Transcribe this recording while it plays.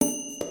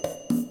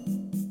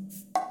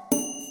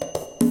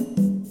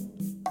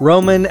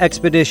Roman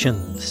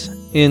Expeditions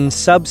in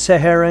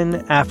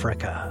Sub-Saharan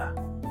Africa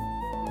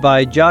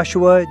by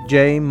Joshua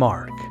J.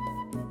 Mark.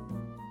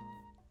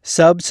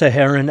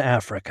 Sub-Saharan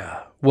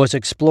Africa was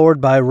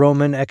explored by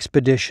Roman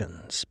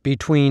expeditions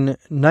between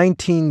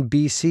 19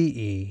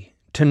 BCE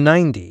to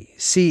 90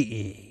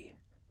 CE,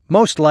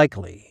 most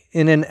likely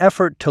in an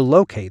effort to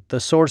locate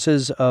the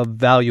sources of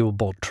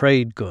valuable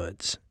trade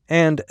goods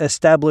and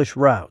establish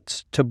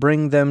routes to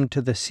bring them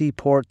to the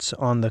seaports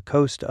on the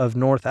coast of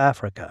North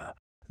Africa,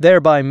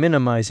 thereby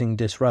minimizing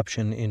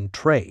disruption in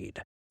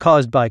trade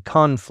caused by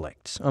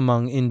conflicts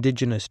among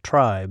indigenous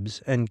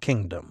tribes and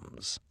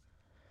kingdoms.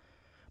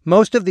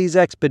 Most of these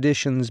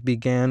expeditions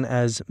began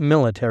as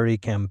military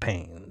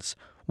campaigns,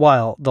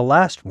 while the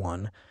last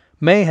one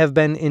may have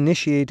been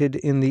initiated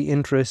in the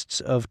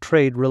interests of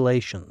trade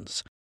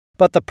relations.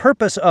 But the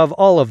purpose of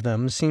all of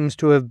them seems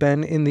to have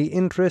been in the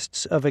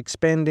interests of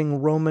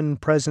expanding Roman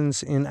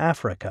presence in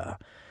Africa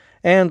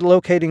and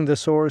locating the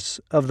source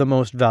of the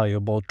most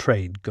valuable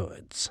trade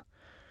goods.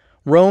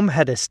 Rome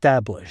had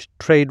established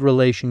trade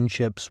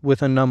relationships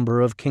with a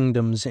number of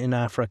kingdoms in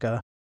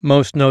Africa,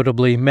 most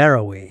notably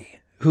Meroe,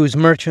 whose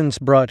merchants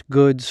brought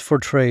goods for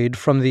trade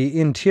from the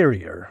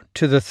interior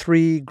to the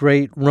three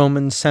great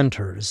Roman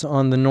centers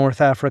on the North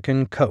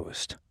African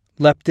coast,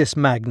 Leptis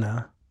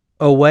Magna,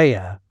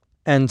 Oea,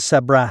 and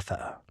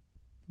Sabratha.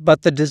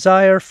 But the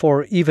desire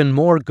for even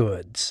more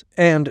goods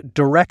and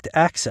direct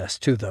access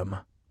to them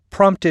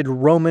prompted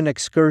Roman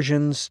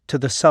excursions to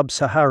the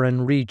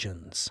Sub-Saharan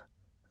regions.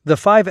 The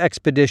 5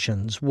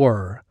 expeditions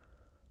were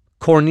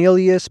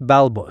Cornelius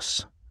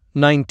Balbus,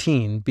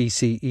 19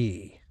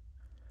 BCE,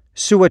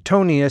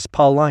 Suetonius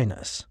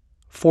Paulinus,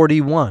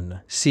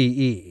 41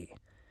 CE,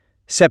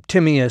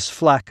 Septimius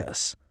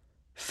Flaccus,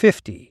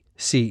 50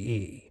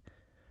 CE,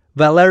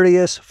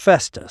 Valerius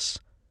Festus,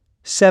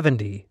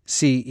 70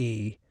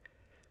 CE,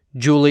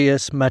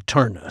 Julius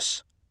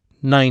Maternus,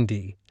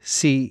 90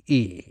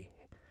 CE.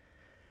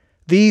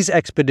 These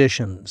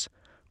expeditions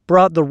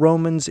brought the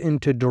Romans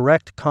into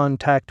direct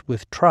contact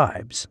with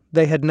tribes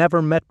they had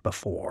never met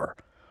before,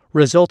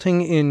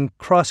 resulting in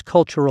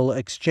cross-cultural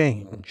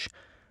exchange,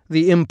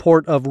 the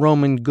import of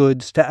Roman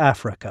goods to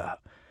Africa,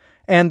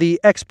 and the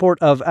export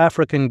of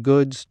African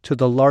goods to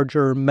the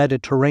larger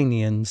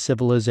Mediterranean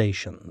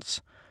civilizations.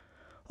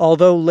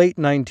 Although late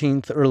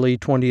 19th, early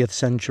 20th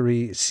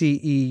century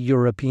CE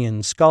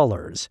European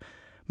scholars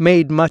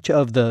made much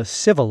of the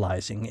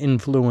civilizing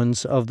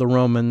influence of the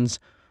Romans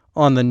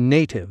on the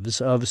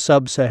natives of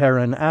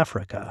sub-Saharan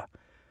Africa,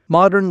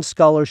 modern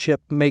scholarship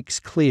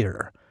makes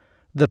clear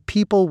the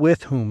people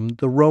with whom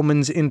the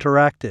Romans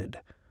interacted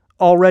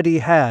already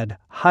had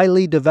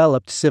highly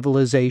developed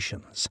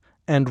civilizations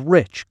and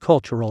rich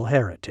cultural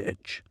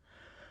heritage.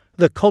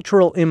 The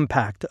cultural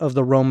impact of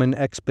the Roman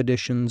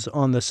expeditions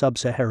on the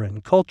sub-Saharan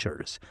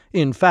cultures,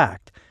 in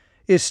fact,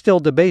 is still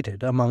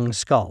debated among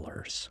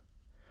scholars.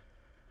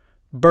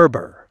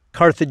 Berber,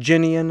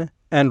 Carthaginian,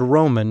 and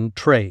Roman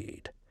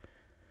trade.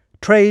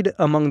 Trade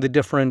among the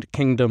different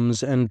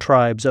kingdoms and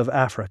tribes of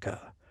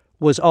Africa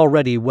was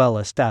already well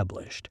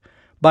established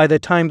by the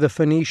time the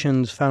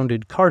Phoenicians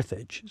founded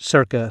Carthage,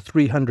 circa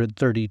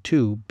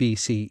 332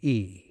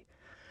 BCE.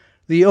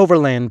 The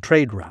overland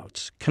trade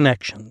routes,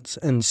 connections,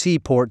 and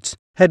seaports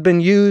had been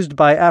used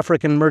by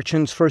African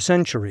merchants for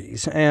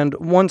centuries, and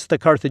once the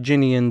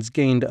Carthaginians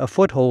gained a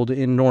foothold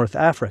in North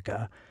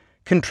Africa,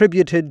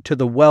 contributed to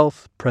the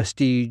wealth,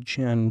 prestige,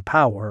 and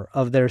power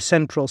of their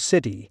central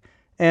city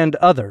and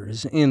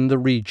others in the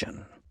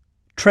region.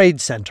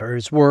 Trade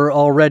centers were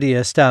already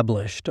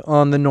established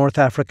on the North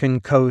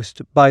African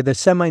coast by the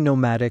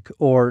semi-nomadic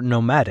or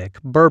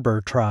nomadic Berber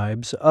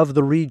tribes of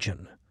the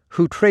region,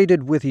 who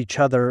traded with each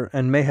other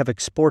and may have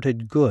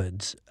exported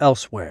goods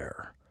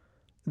elsewhere.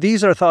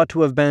 These are thought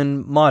to have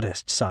been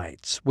modest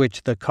sites,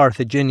 which the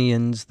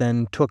Carthaginians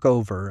then took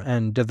over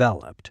and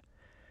developed.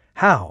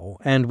 How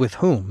and with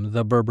whom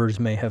the Berbers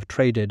may have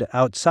traded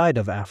outside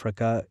of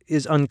Africa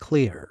is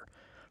unclear,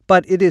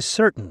 but it is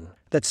certain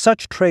that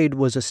such trade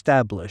was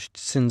established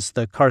since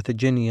the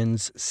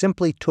Carthaginians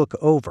simply took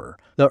over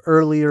the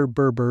earlier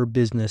Berber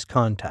business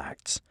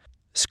contacts.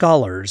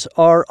 Scholars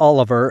R.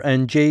 Oliver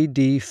and J.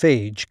 D.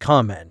 Fage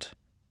comment,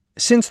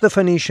 "Since the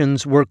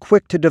Phoenicians were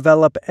quick to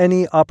develop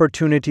any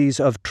opportunities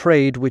of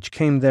trade which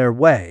came their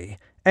way,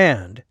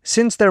 and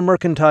since their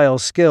mercantile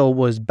skill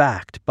was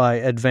backed by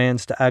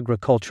advanced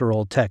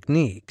agricultural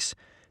techniques,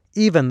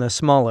 even the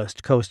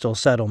smallest coastal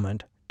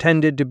settlement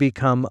tended to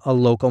become a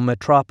local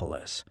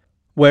metropolis,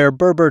 where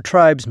Berber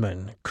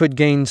tribesmen could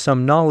gain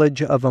some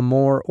knowledge of a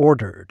more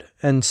ordered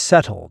and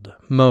settled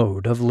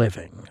mode of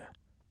living."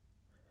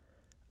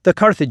 The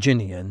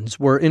Carthaginians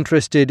were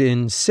interested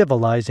in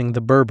civilizing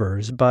the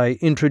Berbers by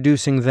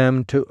introducing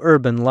them to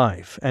urban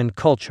life and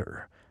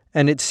culture,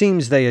 and it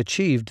seems they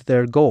achieved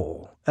their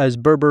goal, as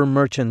Berber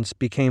merchants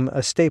became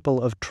a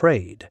staple of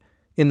trade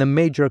in the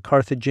major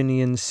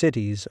Carthaginian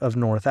cities of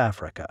North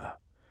Africa.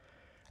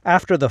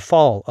 After the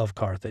fall of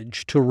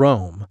Carthage to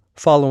Rome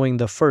following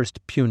the First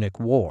Punic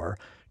War,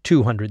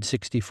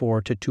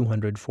 264 to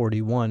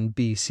 241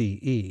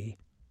 BCE,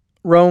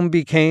 Rome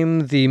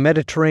became the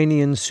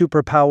Mediterranean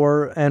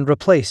superpower and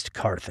replaced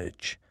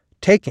Carthage,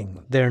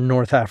 taking their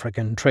North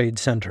African trade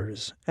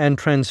centers and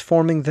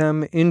transforming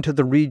them into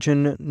the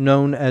region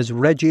known as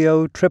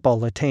Regio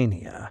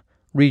Tripolitania,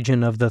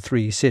 region of the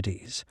Three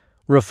Cities,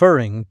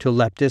 referring to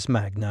Leptis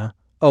Magna,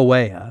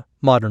 Oea,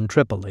 modern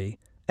Tripoli,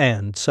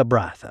 and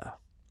Sabratha.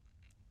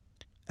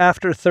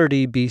 After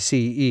 30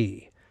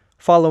 BCE,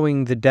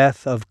 following the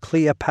death of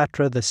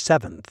Cleopatra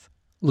VII,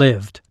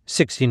 lived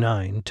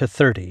 69 to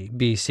 30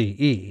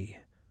 BCE,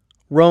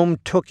 Rome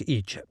took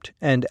Egypt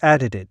and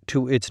added it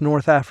to its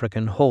North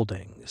African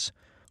holdings.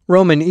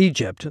 Roman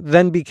Egypt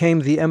then became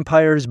the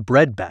empire's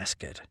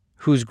breadbasket,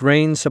 whose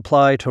grain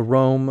supply to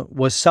Rome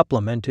was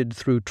supplemented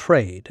through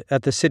trade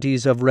at the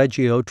cities of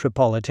Regio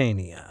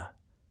Tripolitania.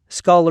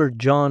 Scholar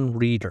John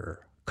Reeder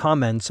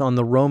comments on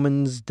the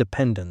Romans'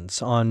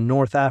 dependence on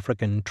North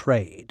African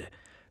trade.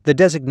 The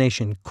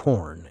designation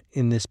corn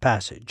in this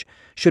passage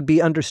should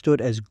be understood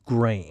as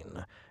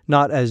grain,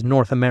 not as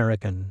North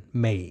American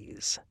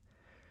maize.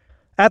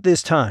 At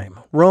this time,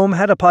 Rome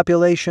had a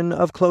population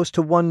of close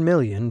to 1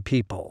 million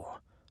people.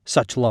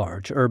 Such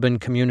large urban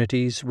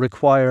communities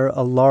require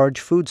a large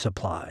food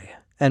supply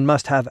and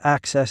must have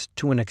access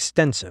to an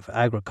extensive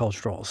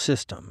agricultural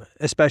system,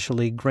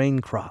 especially grain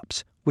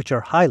crops, which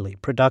are highly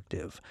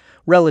productive,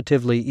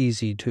 relatively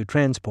easy to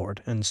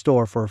transport and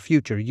store for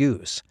future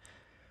use.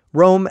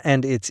 Rome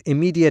and its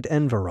immediate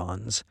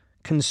environs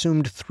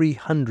consumed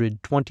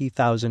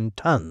 320,000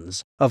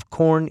 tons of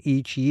corn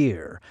each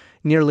year,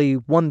 nearly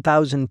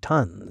 1,000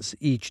 tons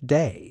each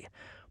day,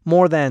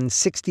 more than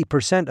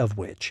 60% of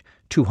which,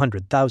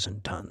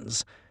 200,000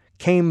 tons,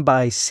 came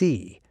by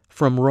sea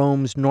from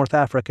Rome's North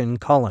African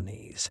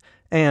colonies,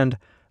 and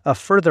a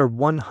further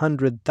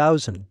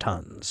 100,000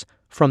 tons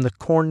from the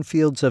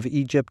cornfields of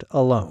Egypt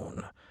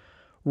alone.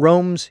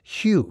 Rome's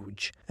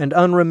huge and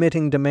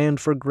unremitting demand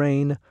for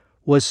grain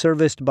was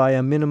serviced by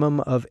a minimum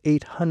of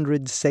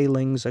 800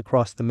 sailings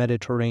across the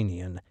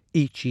Mediterranean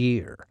each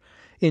year,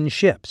 in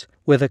ships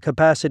with a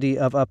capacity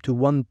of up to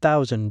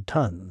 1,000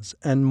 tons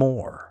and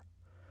more.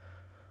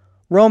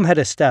 Rome had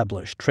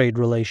established trade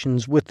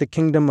relations with the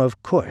Kingdom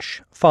of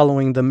Kush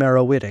following the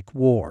Meroitic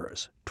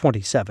Wars,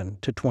 27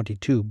 to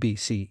 22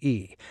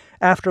 BCE,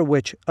 after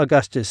which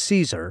Augustus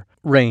Caesar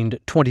reigned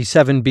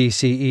 27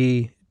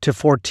 BCE to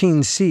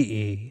 14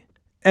 CE,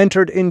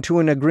 entered into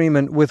an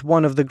agreement with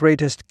one of the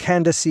greatest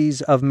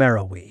Candaces of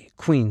Meroe,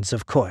 queens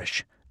of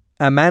Kush.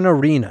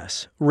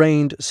 Amanirenas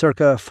reigned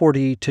circa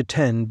 40 to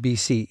 10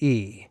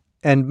 BCE,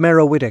 and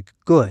Meroitic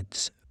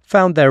goods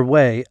found their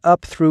way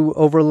up through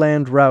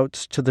overland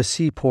routes to the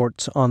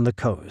seaports on the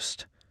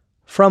coast.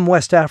 From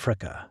West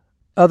Africa,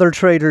 other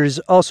traders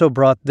also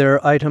brought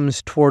their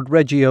items toward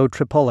Regio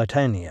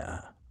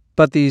Tripolitania,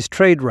 but these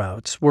trade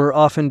routes were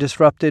often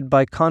disrupted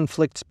by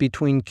conflicts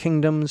between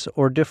kingdoms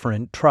or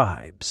different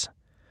tribes.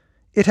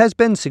 It has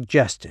been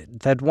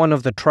suggested that one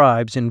of the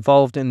tribes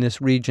involved in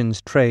this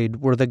region's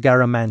trade were the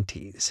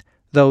Garamantes,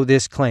 though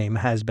this claim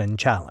has been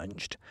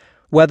challenged.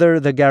 Whether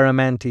the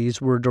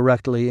Garamantes were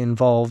directly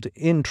involved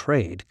in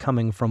trade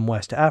coming from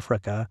West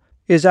Africa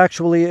is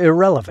actually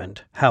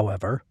irrelevant,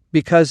 however,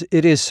 because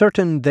it is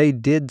certain they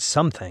did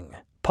something,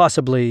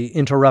 possibly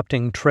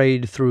interrupting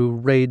trade through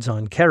raids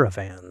on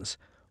caravans,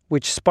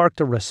 which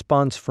sparked a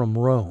response from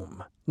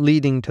Rome,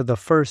 leading to the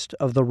first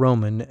of the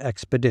Roman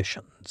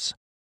expeditions.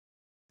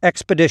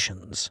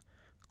 Expeditions.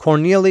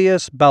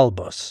 Cornelius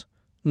Balbus,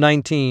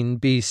 19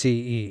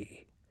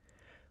 BCE.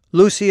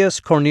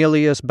 Lucius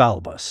Cornelius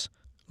Balbus,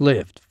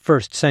 lived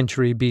 1st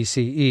century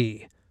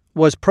BCE,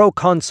 was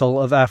proconsul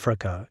of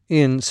Africa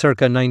in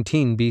circa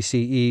 19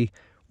 BCE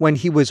when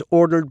he was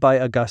ordered by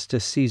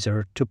Augustus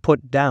Caesar to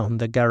put down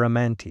the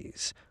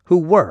Garamantes, who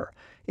were,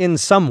 in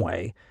some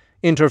way,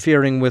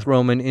 interfering with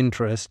Roman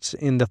interests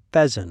in the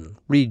Fezzan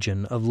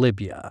region of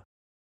Libya.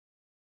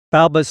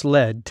 Balbus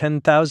led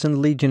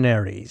 10,000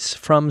 legionaries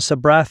from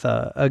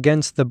Sabratha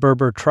against the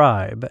Berber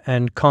tribe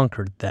and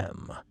conquered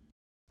them.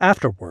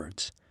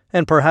 Afterwards,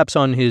 and perhaps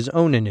on his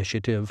own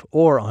initiative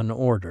or on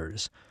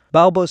orders,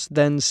 Balbus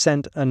then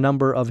sent a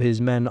number of his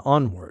men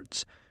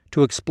onwards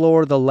to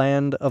explore the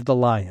land of the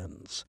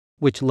lions,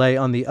 which lay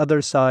on the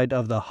other side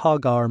of the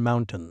Hagar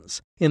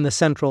Mountains in the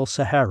central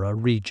Sahara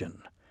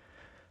region.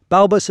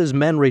 Balbus's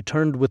men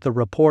returned with the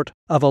report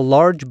of a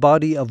large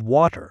body of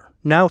water,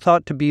 now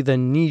thought to be the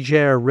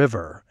Niger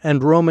River,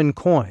 and Roman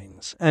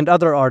coins and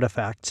other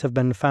artifacts have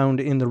been found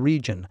in the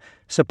region,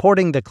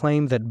 supporting the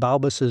claim that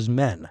Balbus's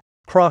men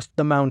crossed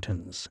the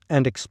mountains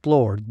and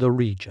explored the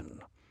region.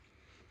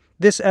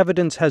 This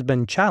evidence has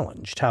been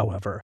challenged,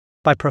 however,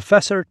 by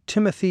Professor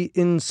Timothy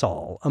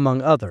Insall,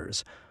 among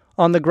others,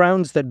 on the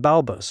grounds that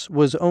Balbus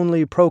was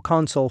only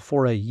proconsul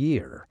for a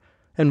year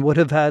and would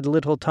have had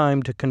little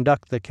time to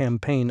conduct the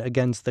campaign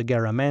against the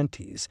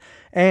Garamantes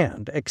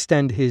and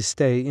extend his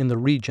stay in the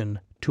region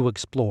to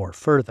explore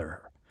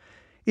further.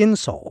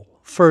 Insall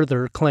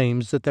further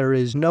claims that there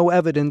is no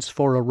evidence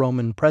for a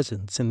Roman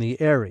presence in the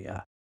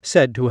area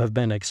said to have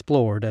been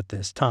explored at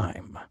this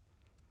time.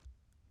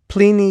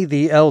 Pliny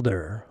the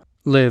Elder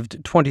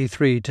lived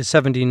 23 to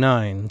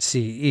 79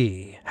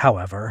 CE,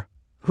 however,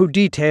 who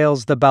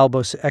details the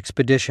Balbus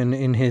expedition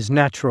in his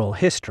Natural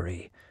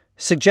History,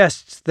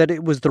 suggests that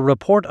it was the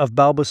report of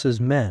Balbus's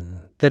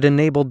men that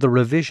enabled the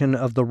revision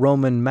of the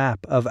Roman map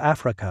of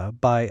Africa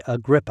by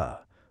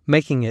Agrippa,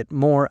 making it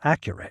more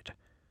accurate.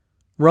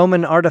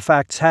 Roman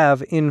artifacts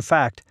have, in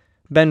fact,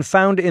 been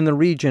found in the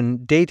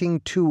region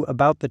dating to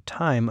about the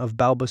time of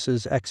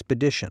Balbus's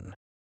expedition,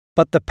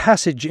 but the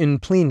passage in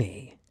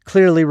Pliny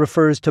clearly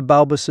refers to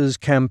Balbus's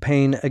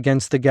campaign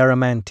against the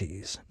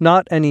Garamantes,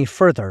 not any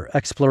further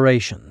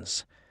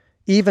explorations.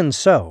 Even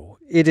so,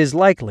 it is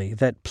likely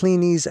that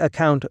Pliny's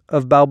account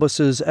of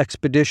Balbus's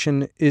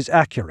expedition is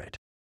accurate,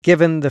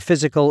 given the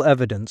physical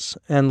evidence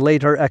and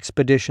later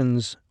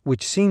expeditions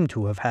which seem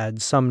to have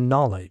had some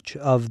knowledge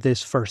of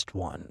this first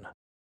one.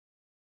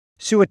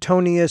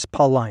 Suetonius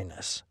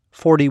Paulinus,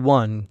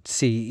 41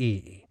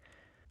 CE.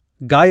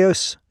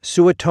 Gaius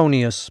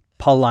Suetonius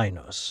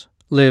Paulinus,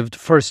 lived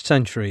 1st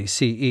century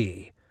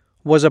CE,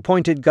 was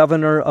appointed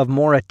governor of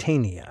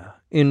Mauritania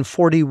in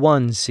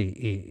 41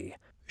 CE,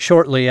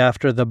 shortly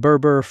after the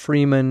Berber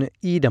freeman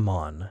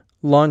Edamon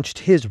launched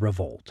his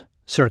revolt,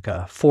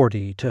 circa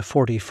 40 to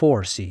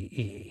 44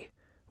 CE,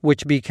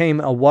 which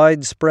became a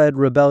widespread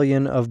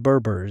rebellion of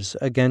Berbers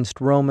against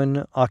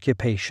Roman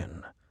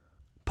occupation.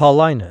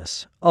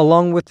 Paulinus,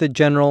 along with the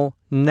general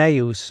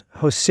Gnaeus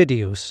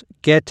Hosidius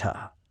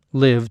Geta,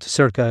 lived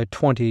circa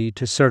 20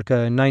 to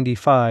circa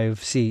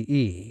 95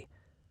 CE,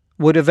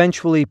 would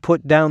eventually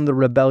put down the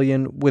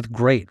rebellion with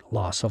great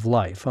loss of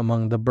life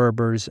among the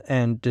Berbers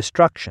and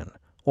destruction,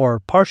 or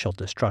partial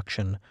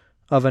destruction,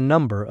 of a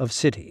number of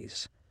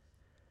cities.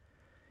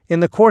 In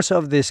the course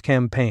of this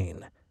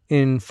campaign,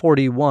 in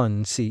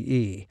 41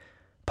 CE,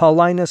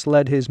 Paulinus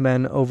led his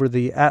men over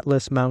the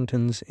Atlas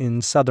Mountains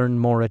in southern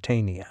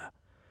Mauritania.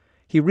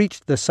 He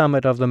reached the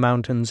summit of the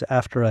mountains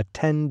after a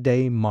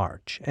 10-day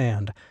march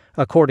and,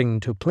 according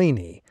to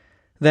Pliny,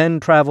 then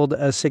traveled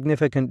a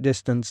significant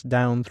distance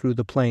down through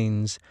the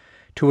plains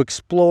to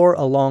explore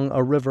along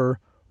a river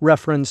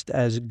referenced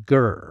as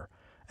Gur,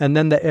 and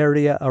then the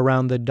area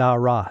around the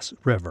Daras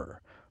River,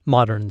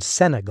 modern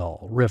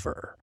Senegal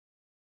River.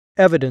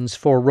 Evidence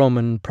for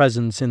Roman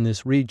presence in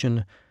this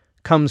region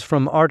comes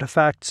from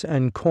artifacts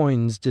and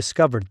coins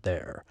discovered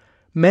there,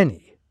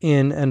 many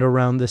in and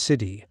around the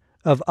city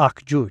of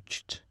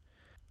Akjucht.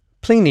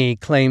 Pliny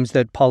claims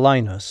that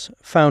Paulinus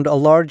found a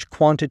large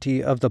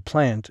quantity of the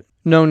plant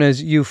known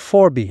as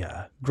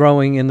euphorbia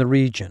growing in the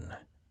region,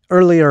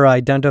 earlier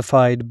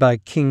identified by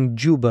King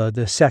Juba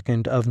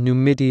II of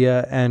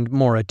Numidia and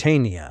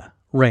Mauritania,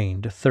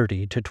 reigned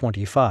 30 to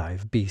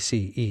 25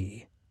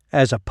 BCE,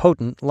 as a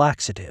potent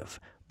laxative,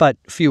 but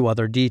few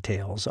other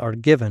details are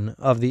given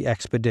of the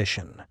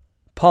expedition.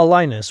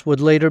 Paulinus would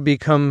later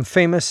become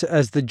famous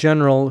as the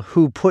general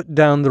who put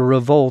down the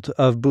revolt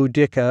of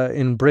Boudica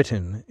in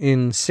Britain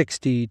in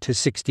 60 to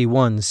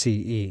 61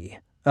 CE,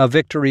 a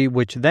victory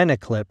which then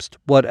eclipsed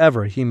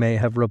whatever he may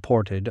have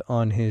reported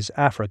on his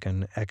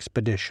African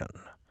expedition.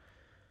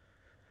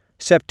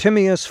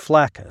 Septimius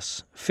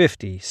Flaccus,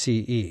 50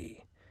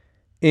 CE.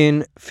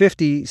 In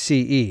 50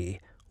 CE,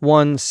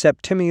 one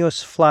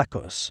Septimius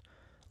Flaccus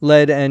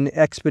led an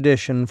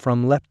expedition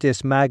from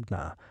Leptis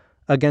Magna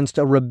against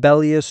a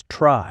rebellious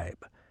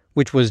tribe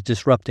which was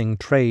disrupting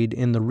trade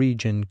in the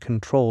region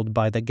controlled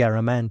by the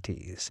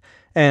Garamantes,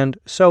 and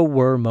so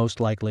were most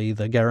likely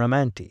the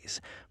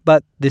Garamantes,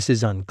 but this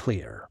is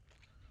unclear.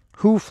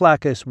 Who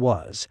Flaccus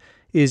was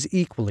is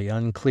equally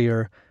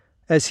unclear,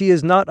 as he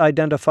is not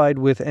identified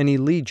with any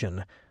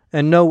legion,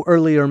 and no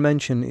earlier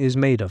mention is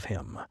made of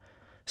him.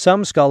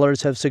 Some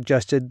scholars have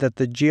suggested that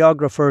the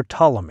geographer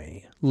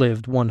Ptolemy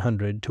lived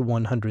 100 to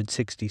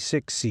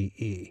 166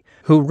 CE,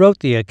 who wrote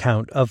the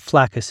account of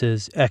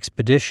Flaccus's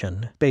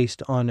expedition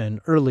based on an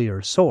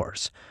earlier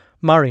source,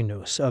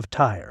 Marinus of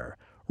Tyre,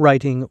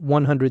 writing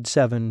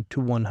 107 to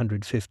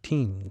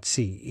 115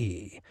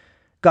 CE,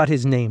 got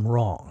his name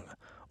wrong,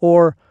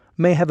 or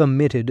may have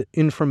omitted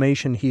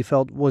information he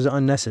felt was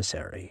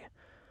unnecessary.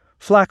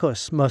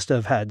 Flaccus must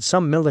have had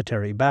some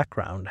military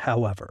background,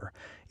 however,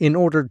 in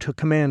order to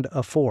command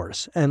a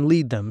force and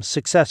lead them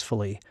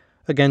successfully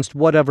against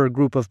whatever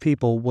group of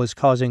people was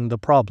causing the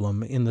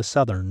problem in the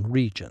southern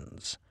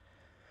regions.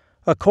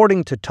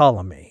 According to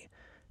Ptolemy,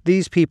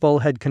 these people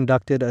had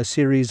conducted a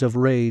series of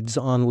raids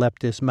on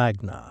Leptis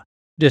Magna,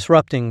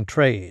 disrupting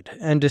trade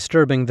and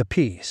disturbing the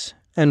peace,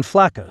 and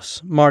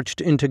Flaccus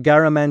marched into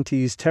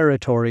Garamantes'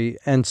 territory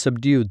and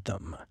subdued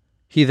them.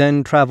 He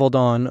then traveled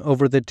on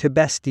over the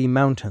Tibesti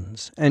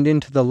Mountains and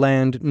into the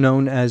land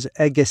known as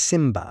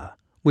Egisimba,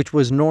 which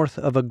was north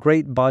of a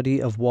great body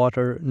of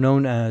water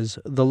known as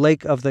the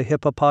Lake of the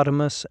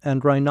Hippopotamus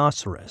and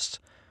Rhinoceros,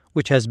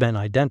 which has been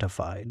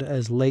identified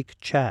as Lake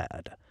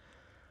Chad.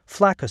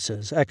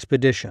 Flaccus's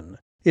expedition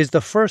is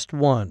the first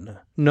one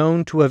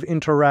known to have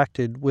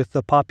interacted with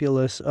the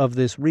populace of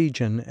this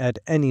region at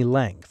any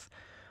length,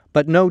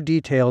 but no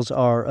details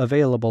are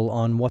available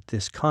on what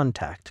this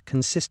contact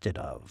consisted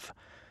of.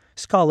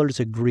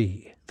 Scholars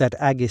agree that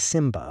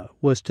Agisimba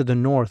was to the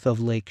north of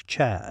Lake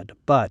Chad,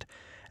 but,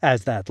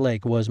 as that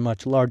lake was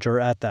much larger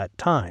at that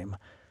time.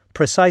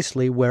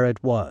 Precisely where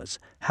it was,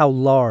 how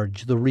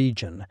large the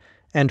region,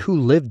 and who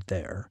lived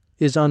there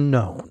is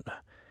unknown.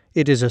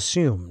 It is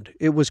assumed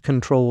it was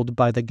controlled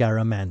by the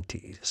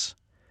Garamantes.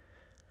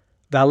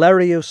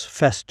 Valerius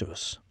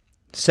Festus,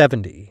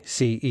 70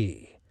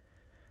 CE.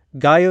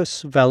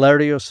 Gaius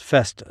Valerius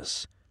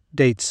Festus,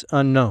 dates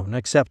unknown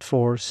except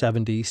for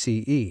 70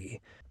 CE,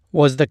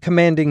 was the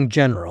commanding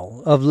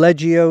general of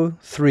Legio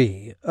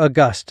III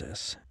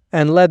Augustus,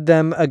 and led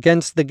them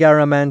against the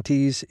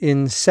Garamantes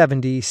in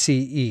 70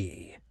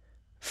 CE.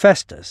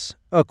 Festus,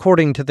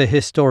 according to the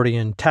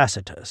historian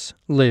Tacitus,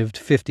 lived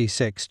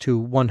 56 to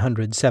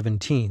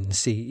 117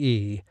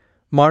 CE,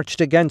 marched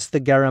against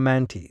the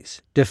Garamantes,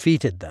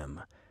 defeated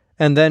them,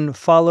 and then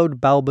followed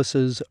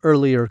Balbus's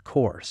earlier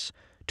course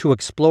to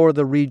explore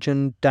the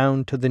region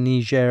down to the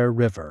Niger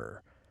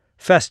River.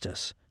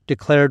 Festus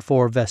declared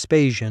for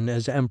Vespasian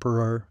as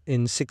emperor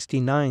in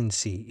 69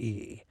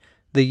 CE,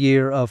 the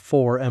year of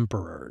 4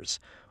 emperors,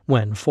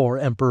 when 4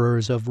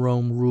 emperors of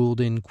Rome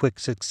ruled in quick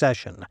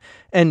succession,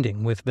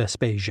 ending with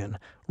Vespasian,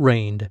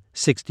 reigned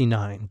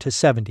 69 to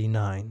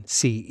 79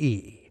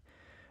 CE,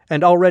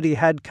 and already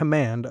had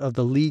command of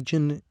the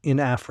legion in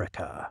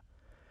Africa.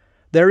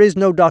 There is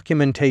no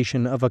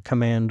documentation of a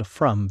command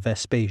from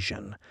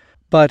Vespasian,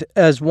 but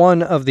as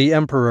one of the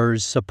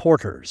emperor's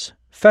supporters,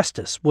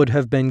 Festus would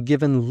have been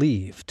given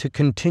leave to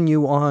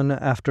continue on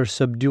after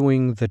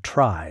subduing the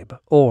tribe,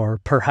 or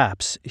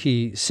perhaps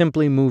he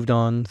simply moved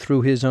on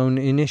through his own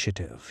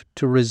initiative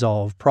to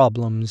resolve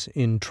problems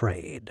in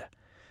trade.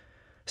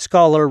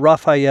 Scholar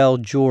Raphael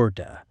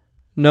Jourda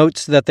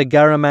notes that the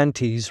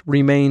Garamantes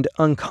remained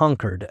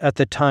unconquered at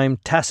the time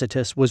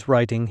Tacitus was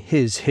writing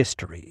his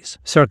histories,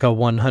 circa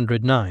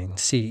 109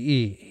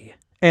 CE.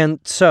 And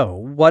so,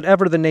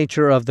 whatever the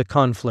nature of the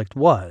conflict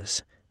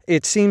was,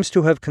 it seems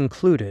to have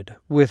concluded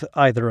with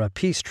either a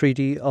peace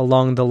treaty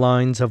along the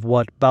lines of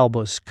what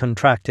Balbus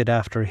contracted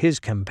after his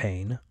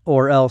campaign,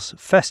 or else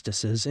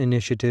Festus's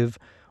initiative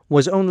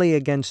was only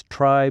against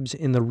tribes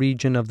in the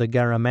region of the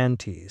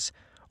Garamantes,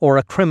 or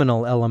a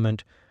criminal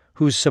element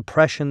whose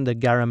suppression the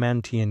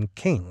Garamantian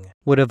king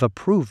would have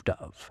approved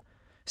of,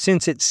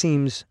 since it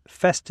seems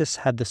Festus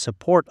had the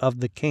support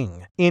of the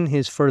king in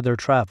his further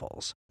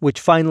travels,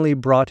 which finally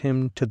brought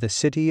him to the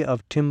city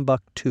of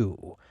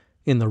Timbuktu,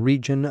 in the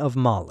region of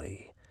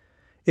Mali.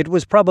 It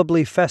was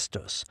probably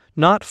Festus,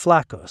 not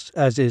Flaccus,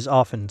 as is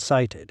often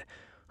cited,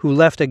 who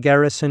left a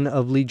garrison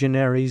of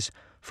legionaries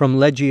from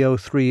Legio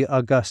III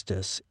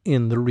Augustus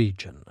in the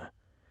region.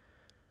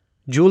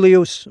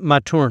 Julius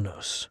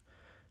Maturnus,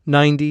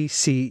 90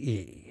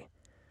 CE.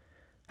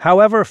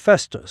 However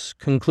Festus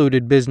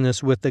concluded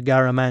business with the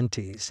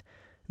Garamantes,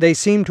 they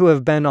seem to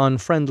have been on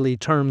friendly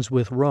terms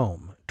with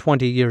Rome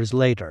 20 years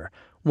later,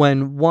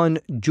 when one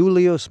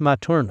Julius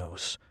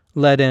Maturnus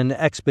led an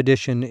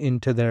expedition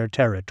into their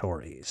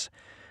territories.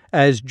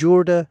 As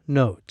Jourda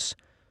notes,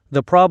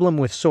 the problem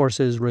with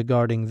sources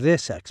regarding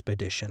this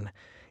expedition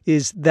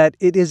is that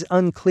it is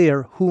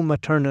unclear who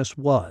Maturnus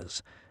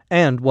was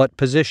and what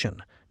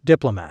position,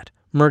 diplomat,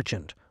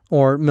 merchant,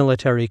 or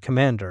military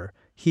commander,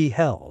 he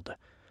held.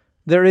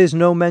 There is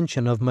no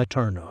mention of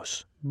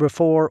Maturnus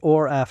before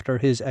or after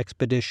his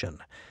expedition,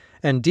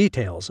 and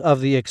details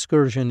of the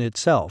excursion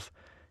itself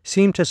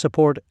seem to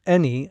support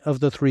any of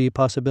the 3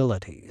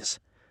 possibilities.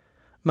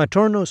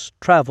 Maturnus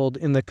traveled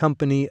in the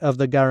company of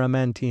the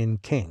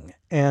Garamantian king,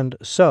 and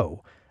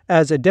so,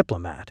 as a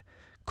diplomat,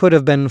 could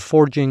have been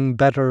forging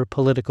better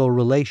political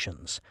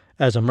relations,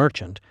 as a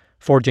merchant,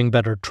 forging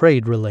better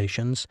trade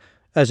relations,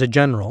 as a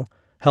general,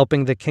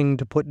 helping the king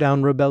to put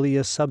down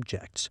rebellious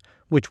subjects,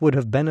 which would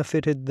have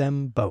benefited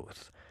them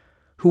both.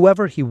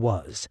 Whoever he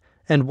was,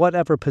 and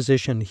whatever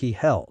position he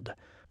held,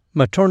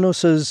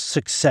 Maturnus's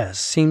success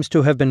seems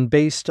to have been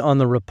based on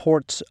the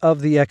reports of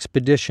the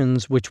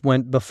expeditions which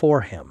went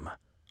before him.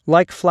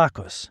 Like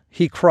Flaccus,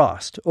 he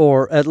crossed,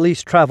 or at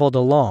least traveled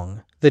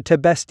along, the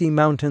Tebesti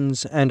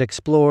Mountains and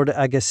explored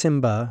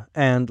Agasimba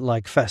and,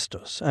 like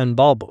Festus and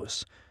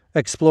Balbus,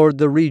 explored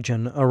the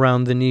region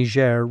around the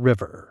Niger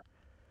River.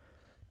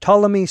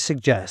 Ptolemy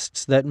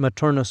suggests that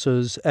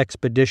Maturnus's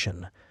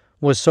expedition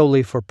was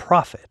solely for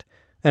profit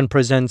and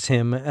presents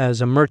him as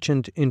a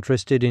merchant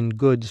interested in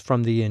goods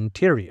from the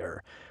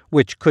interior,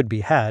 which could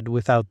be had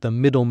without the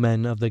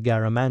middlemen of the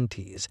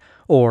Garamantes,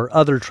 or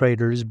other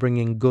traders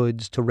bringing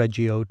goods to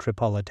Reggio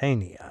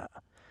Tripolitania.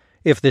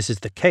 If this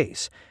is the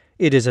case,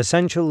 it is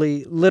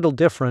essentially little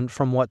different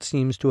from what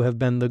seems to have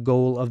been the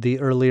goal of the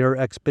earlier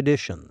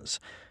expeditions,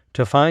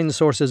 to find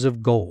sources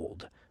of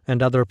gold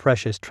and other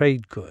precious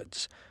trade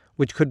goods,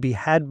 which could be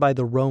had by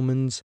the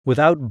Romans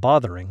without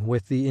bothering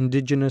with the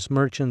indigenous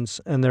merchants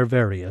and their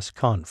various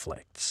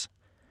conflicts.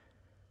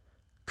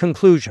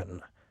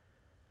 Conclusion.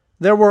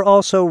 There were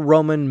also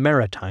Roman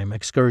maritime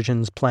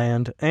excursions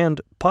planned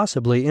and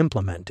possibly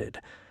implemented,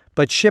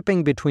 but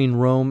shipping between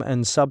Rome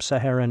and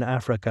Sub-Saharan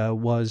Africa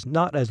was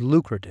not as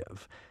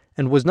lucrative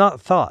and was not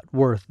thought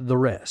worth the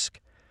risk.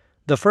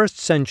 The 1st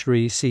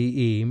century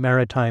CE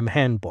maritime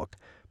handbook,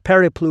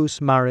 Periplus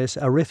Maris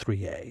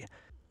Erythraeae,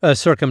 A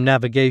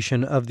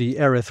circumnavigation of the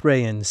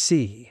Erythraean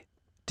Sea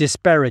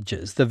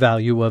disparages the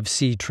value of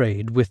sea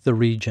trade with the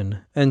region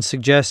and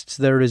suggests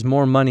there is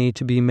more money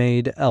to be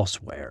made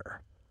elsewhere.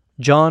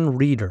 John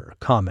Reeder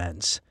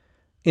comments,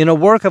 "In a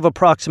work of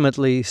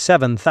approximately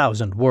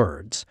 7,000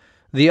 words,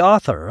 the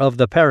author of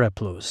the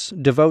Periplus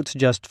devotes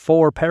just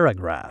 4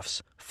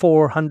 paragraphs,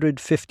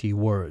 450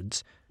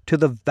 words, to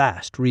the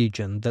vast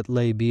region that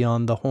lay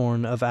beyond the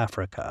Horn of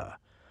Africa.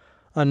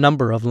 A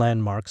number of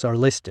landmarks are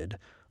listed,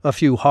 a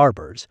few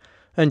harbors,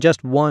 and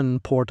just one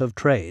port of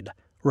trade,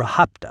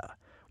 Rahapta,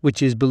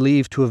 which is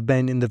believed to have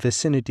been in the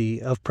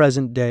vicinity of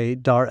present-day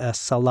Dar es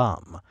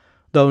Salaam,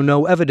 though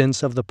no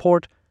evidence of the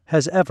port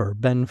has ever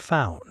been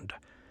found.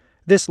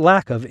 This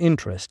lack of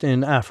interest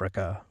in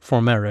Africa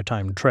for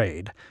maritime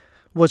trade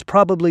was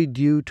probably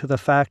due to the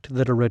fact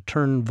that a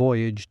return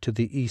voyage to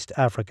the East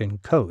African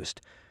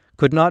coast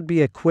could not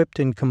be equipped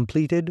and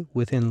completed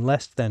within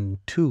less than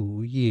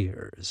 2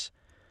 years.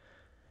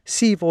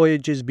 Sea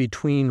voyages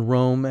between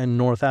Rome and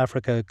North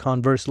Africa,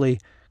 conversely,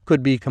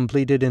 could be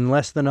completed in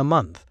less than a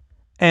month,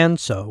 and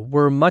so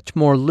were much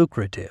more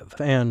lucrative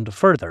and,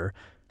 further,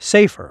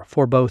 safer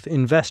for both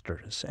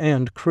investors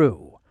and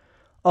crew.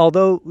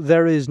 Although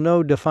there is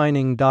no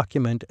defining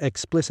document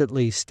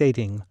explicitly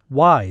stating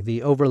why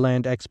the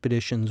overland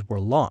expeditions were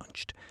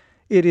launched,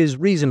 it is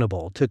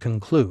reasonable to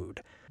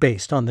conclude,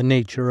 based on the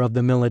nature of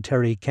the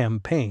military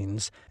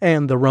campaigns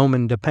and the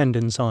Roman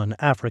dependence on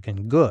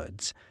African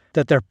goods,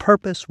 that their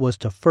purpose was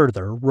to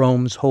further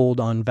Rome's hold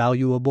on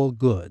valuable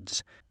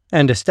goods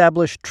and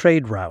establish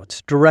trade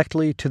routes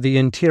directly to the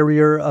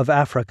interior of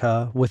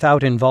Africa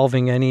without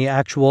involving any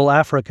actual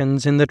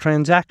Africans in the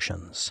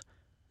transactions.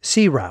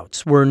 Sea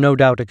routes were no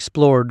doubt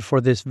explored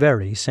for this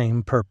very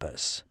same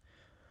purpose.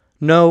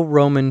 No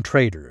Roman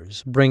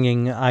traders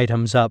bringing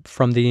items up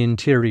from the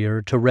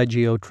interior to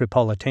Reggio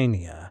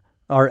Tripolitania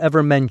are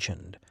ever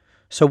mentioned,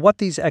 so what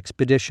these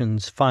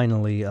expeditions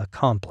finally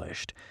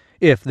accomplished,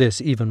 if this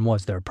even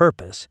was their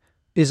purpose,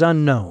 is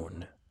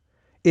unknown.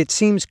 It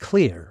seems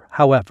clear,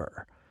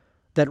 however,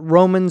 that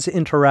Romans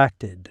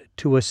interacted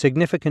to a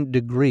significant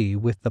degree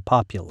with the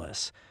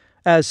populace,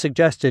 as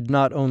suggested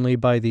not only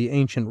by the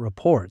ancient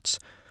reports,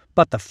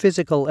 but the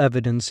physical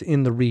evidence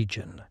in the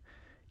region,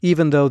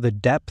 even though the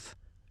depth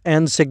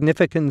and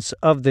significance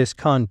of this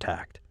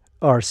contact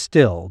are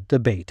still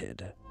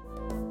debated.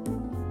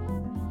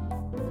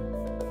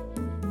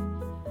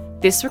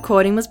 This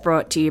recording was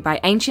brought to you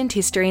by Ancient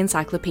History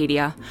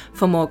Encyclopedia.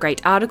 For more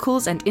great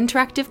articles and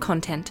interactive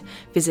content,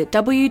 visit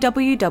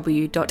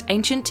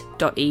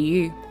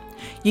www.ancient.eu.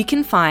 You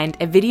can find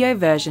a video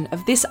version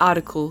of this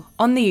article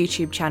on the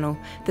YouTube channel,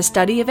 The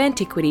Study of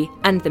Antiquity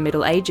and the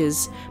Middle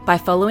Ages, by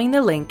following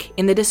the link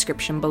in the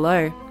description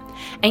below.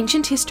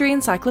 Ancient History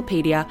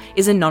Encyclopedia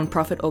is a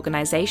non-profit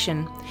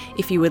organisation.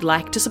 If you would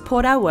like to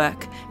support our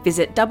work,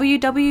 visit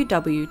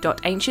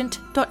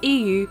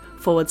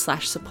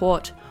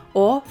www.ancient.eu/support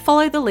or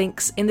follow the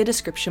links in the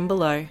description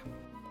below.